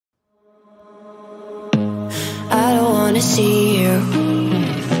wanna see you.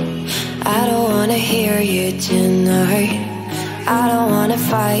 I don't wanna hear you tonight. I don't wanna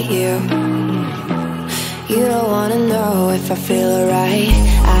fight you. You don't wanna know if I feel alright.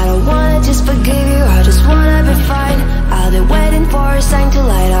 I don't wanna just forgive you, I just wanna be fine. I'll be waiting for a sign to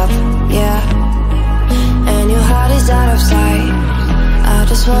light up, yeah. And your heart is out of sight. I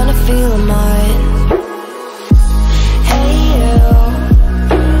just wanna feel mine. Hey you,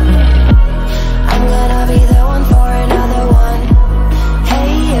 I'm gonna be the one for another one.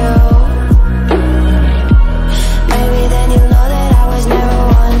 Hey you, maybe then you'll know that I was never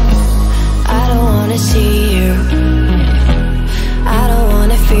one. I don't wanna see you, I don't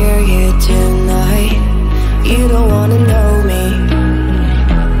wanna fear you tonight. You don't wanna know me,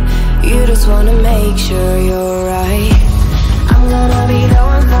 you just wanna make sure you're right. I'm gonna be the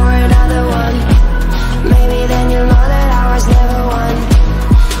one for another one. Maybe then you'll know that I was never one.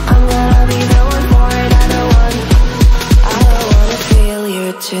 I'm gonna be the one for another one. I don't wanna feel you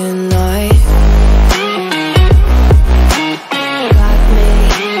tonight. Got me.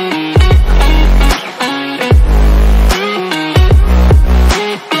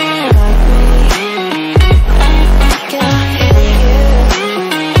 Got me. Can I hear you?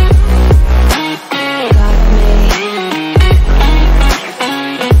 Got me.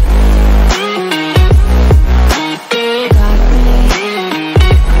 Got me.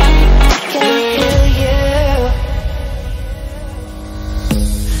 Can I feel you?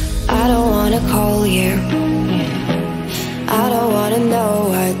 I don't wanna call you. I don't wanna know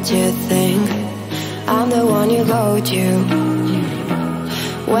what you think. I'm the one you go to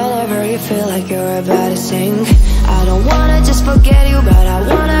whenever you feel like you're about to sink. I don't wanna just forget you, but I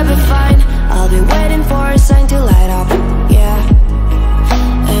wanna be fine. I'll be waiting for a sign to light up, yeah.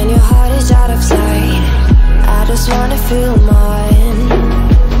 And your heart is out of sight. I just wanna feel mine.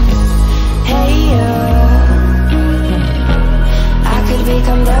 Hey you, I could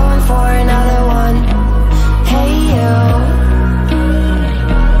become the one for another one. Hey you,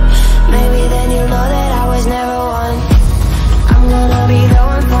 maybe then you'll know that I was never one. I'm gonna be the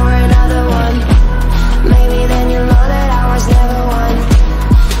one for another one. Maybe then you'll know that I was never one.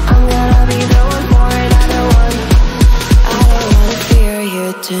 I'm gonna be the one for another one. I don't wanna fear you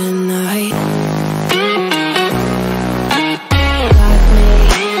tonight. Got me. Got me.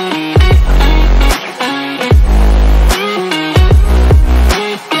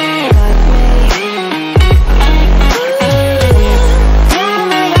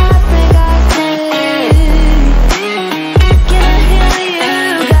 Can I hear you?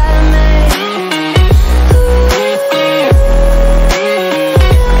 Got me.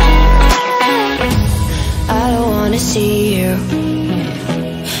 I don't wanna see you,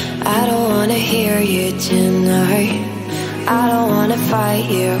 I don't wanna hear you tonight. I don't wanna fight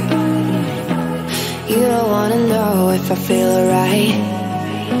you. You don't wanna know if I feel alright.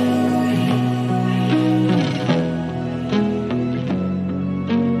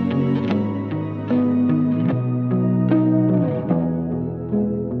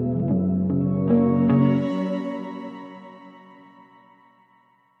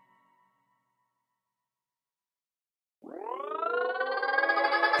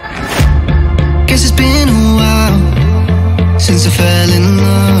 Guess it's been a while since I fell in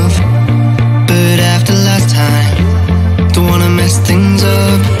love, but after last time, don't wanna mess things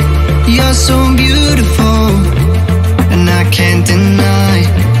up. You're so beautiful, and I can't deny.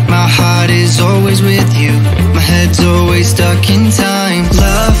 My heart is always with you, my head's always stuck in time.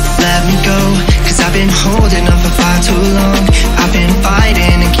 Love, let me go, cause I've been holding on for far too long. I've been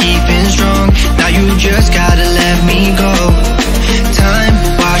fighting and keeping strong, now you just gotta let me go. Time,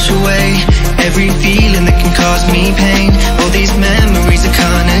 wash away every feeling that can cause me pain. All these memories I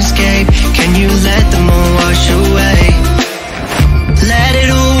can't escape, can you let them all wash away? Let it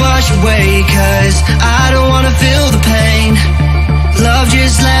all wash away, cause I don't wanna feel the pain. Love,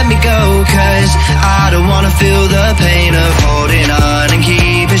 just let me go, cause I don't wanna feel the pain of holding on and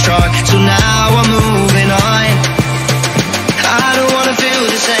keeping strong. So now I'm moving on, I don't wanna feel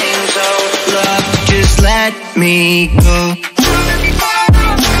the same. So love, just let me go.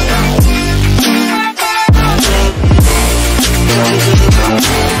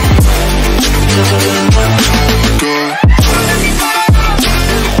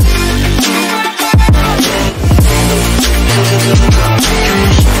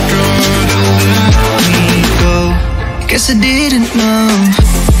 Guess I didn't know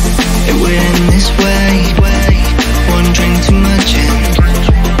it would end this way. One drink too much and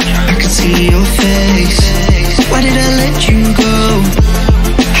I could see your face. Why did I let you go?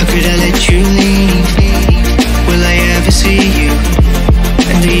 How could I let you leave? Will I ever see you?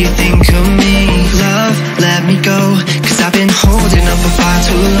 And do you think of me? Love, let me go, cause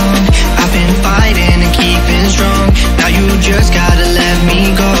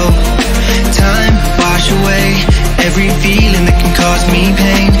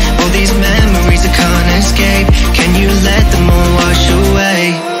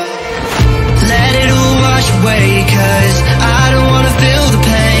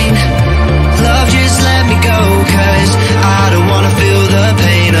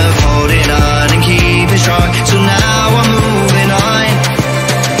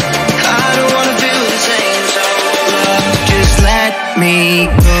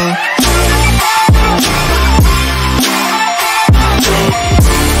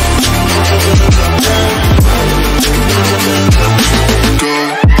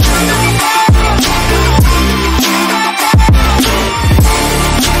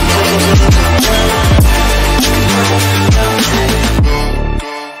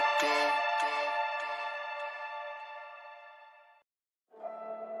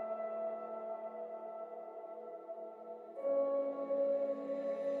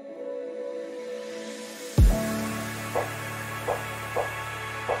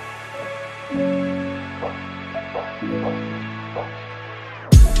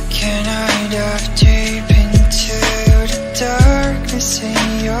dive deep into the darkness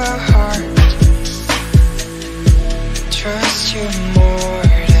in your heart. Trust you more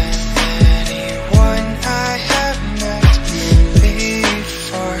than anyone I have met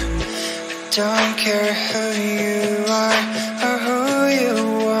before. I don't care who you are or who you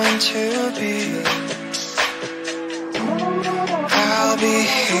want to be. I'll be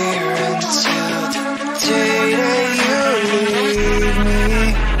here until the day that you leave me.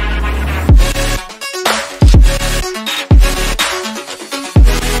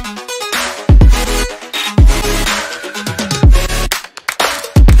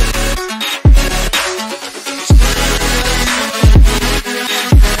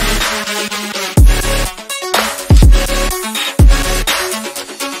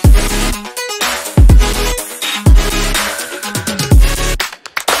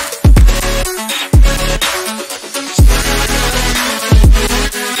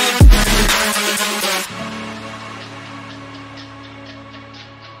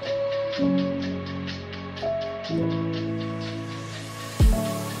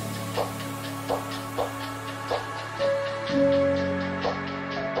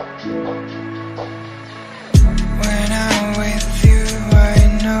 When I'm with you, I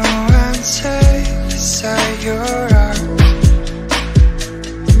know I'm safe beside your arms.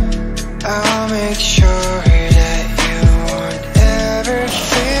 I'll make sure that you won't ever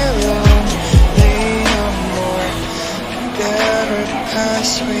feel lonely no more. Whatever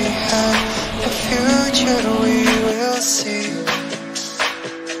past we have, the future we will see.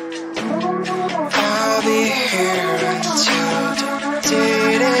 I'll be here until the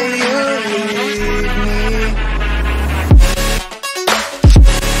day that you leave me.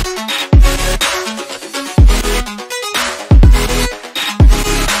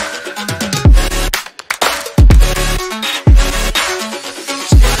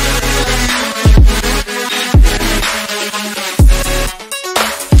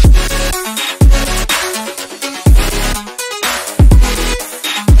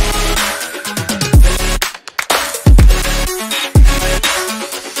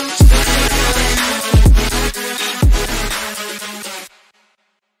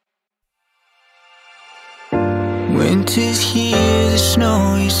 Winter's here, the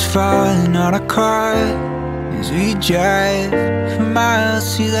snow is falling on our car as we drive for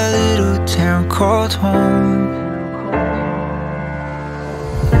miles to that little town called home.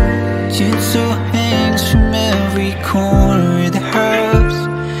 Tinsel hangs from every corner of the house,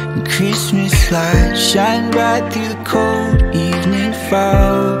 and Christmas lights shine bright through the cold evening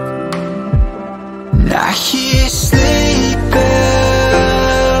fog. And I hear sleigh bells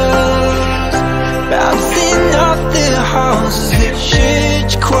bouncing off the halls as the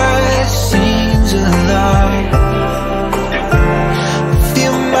church choir sings along.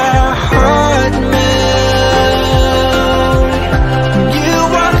 Feel my heart melt when you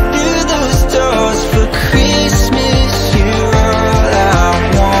walk through those doors. For Christmas, you're all I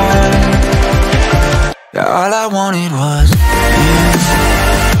want. All I wanted was you.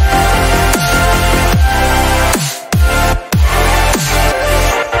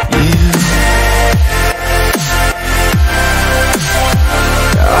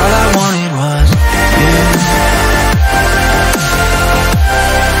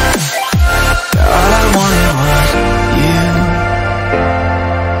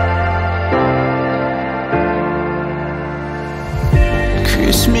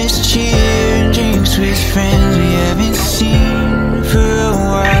 Christmas cheer and drinks with friends we haven't seen for a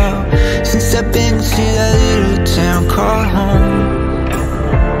while, since I've been to that little town called home.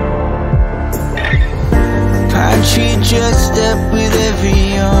 Pine tree dressed up with every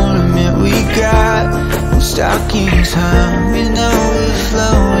ornament we got, and stockings hung with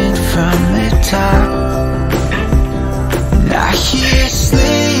overflowing from the top. And I hear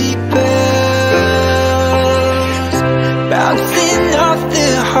sleigh bells bouncing off the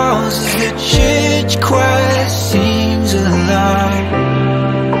halls as the church choir sings along.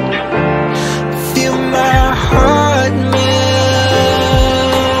 Feel my heart melt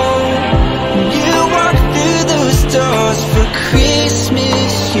when you walk through those doors. For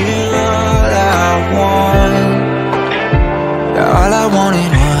Christmas, you're all I want. All I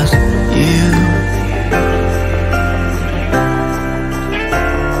wanted was you.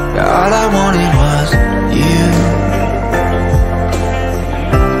 All I wanted was you.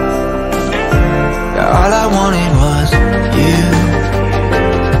 All I wanted was you.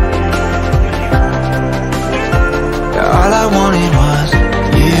 All I wanted was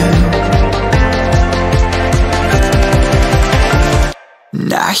you.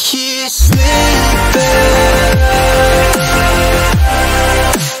 And I hear sleigh bells.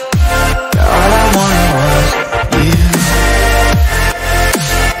 All I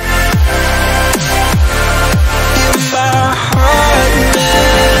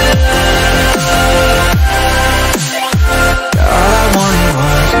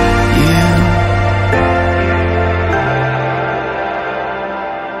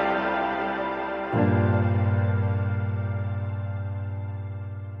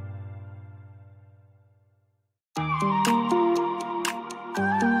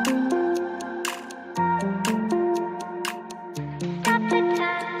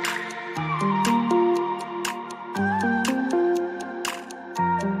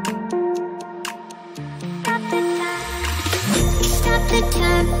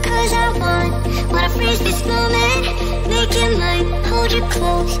 'cause I wanna freeze this moment, make it mine, hold you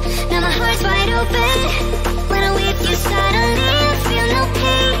close. Now my heart's wide open. When I'm with you, suddenly I feel no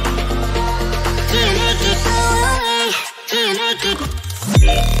pain. Can you make it go away? Can you make it?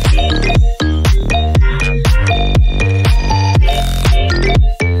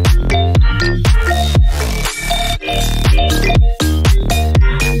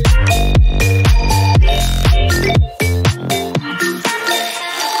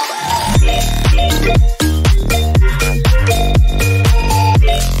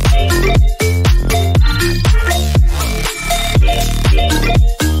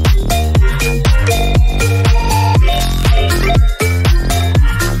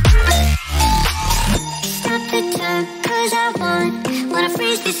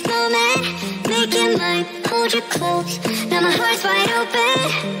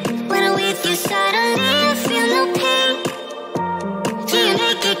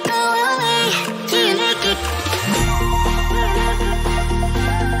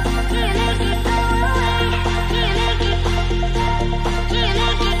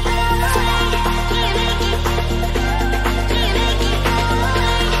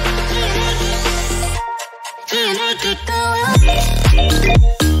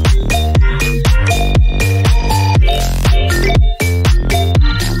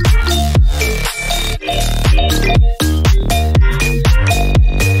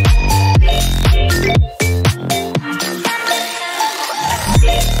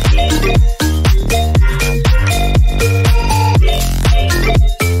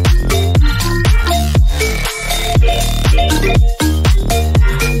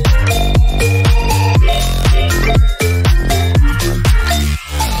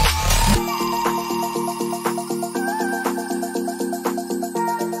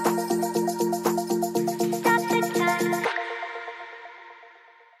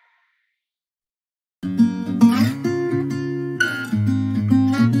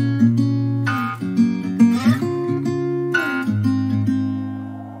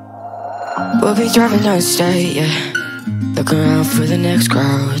 We'll be driving down the state, yeah. Looking around for the next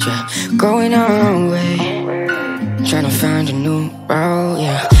crowd, yeah. Going our own way, trying to find a new route,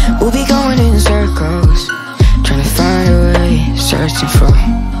 yeah. We'll be going in circles, trying to find a way, searching for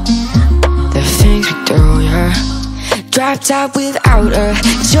the things we do, yeah. Drop top without a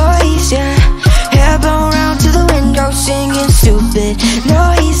choice, yeah. Hair blown round to the window, singing stupid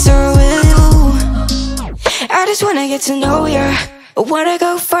noise with you. I just wanna get to know ya. I wanna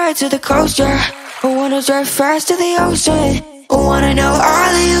go far to the coast, yeah. I wanna drive fast to the ocean. I wanna know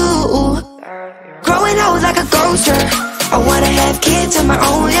all of you. Growing old like a ghost, yeah. I wanna have kids of my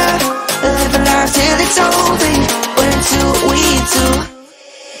own, yeah. Live a life till it's over. But until we do,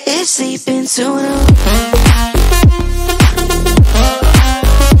 it's sleeping too long.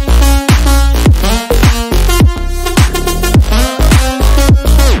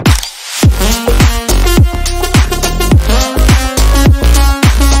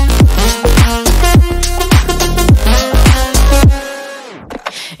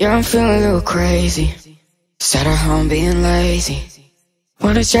 Yeah, I'm feeling a little crazy. Sat at home being lazy.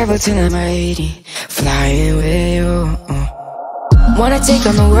 Wanna travel till I'm 80, flying with you. Wanna take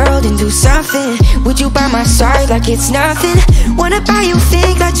on the world and do something. Would you by my side like it's nothing? Wanna buy you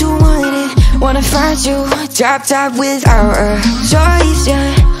things that you wanted. Wanna find you drop top without a choice, yeah.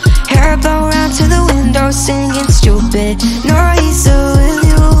 Hair blow round to the window, singing stupid noise with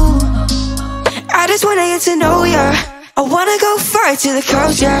you. I just wanna get to know ya. I wanna go far to the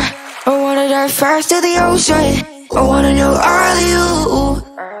coast, yeah. I wanna dive fast to the ocean. I wanna know all of you.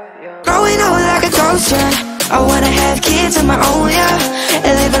 Growing old like a ghost, yeah. I wanna have kids of my own, yeah.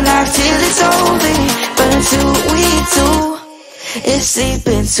 And live a life till it's over. But until we do, it's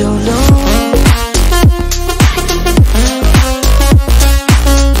sleeping too long.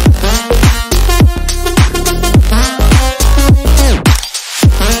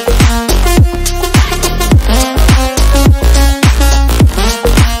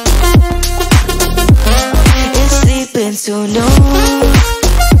 So long.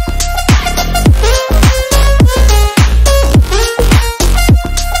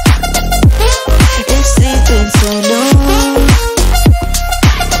 It's sleeping so long.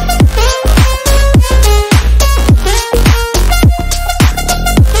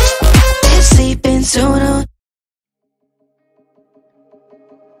 It's sleeping so long.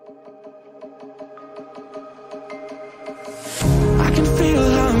 I can feel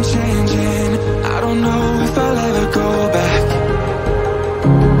how I'm changing. I don't know if I'll ever go back.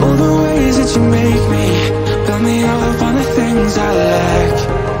 All the ways that you make me, build me up on the things I lack.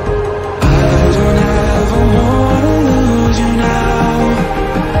 I don't ever wanna lose you now.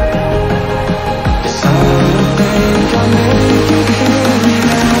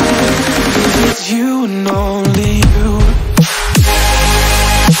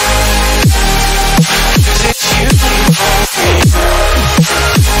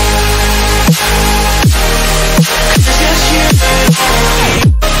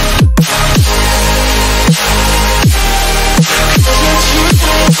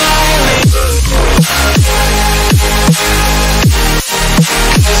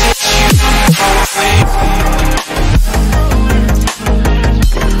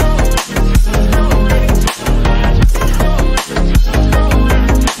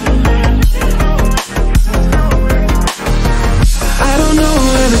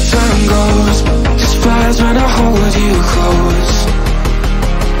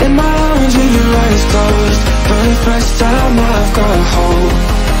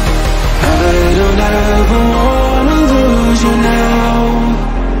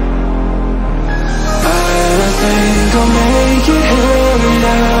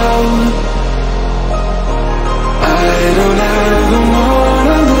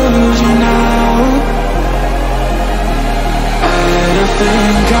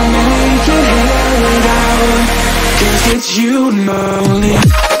 Because it's you and only.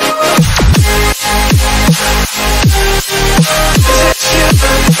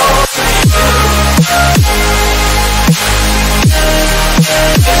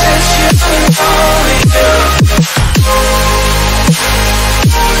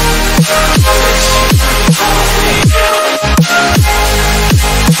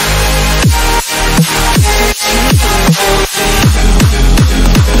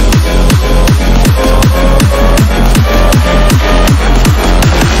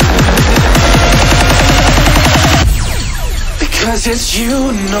 Because it's you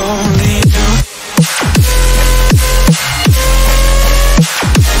and only you.